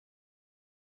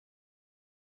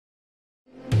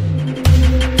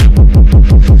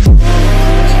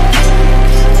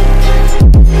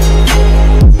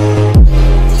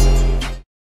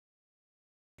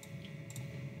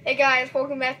guys,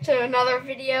 welcome back to another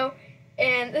video,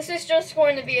 and this is just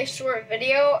going to be a short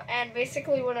video, and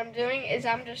basically what I'm doing is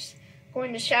I'm just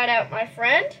going to shout out my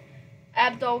friend,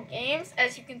 Abdul Games,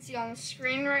 as you can see on the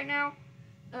screen right now,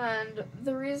 and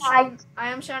the reason I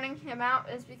am shouting him out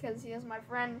is because he is my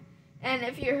friend, and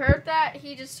if you heard that,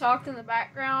 he just talked in the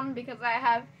background because I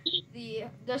have the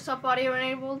desktop audio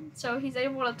enabled, so he's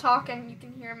able to talk and you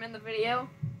can hear him in the video.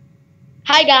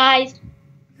 Hi guys.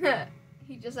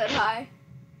 He just said hi.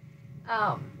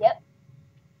 Yep.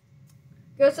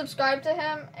 Go subscribe to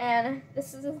him, and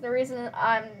this is the reason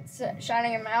I'm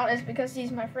shouting him out is because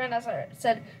he's my friend, as I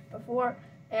said before.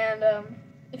 And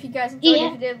if you guys enjoyed,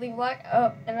 if you did, leave a like.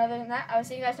 And other than that, I will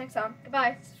see you guys next time.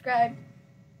 Goodbye. Subscribe.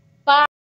 Bye.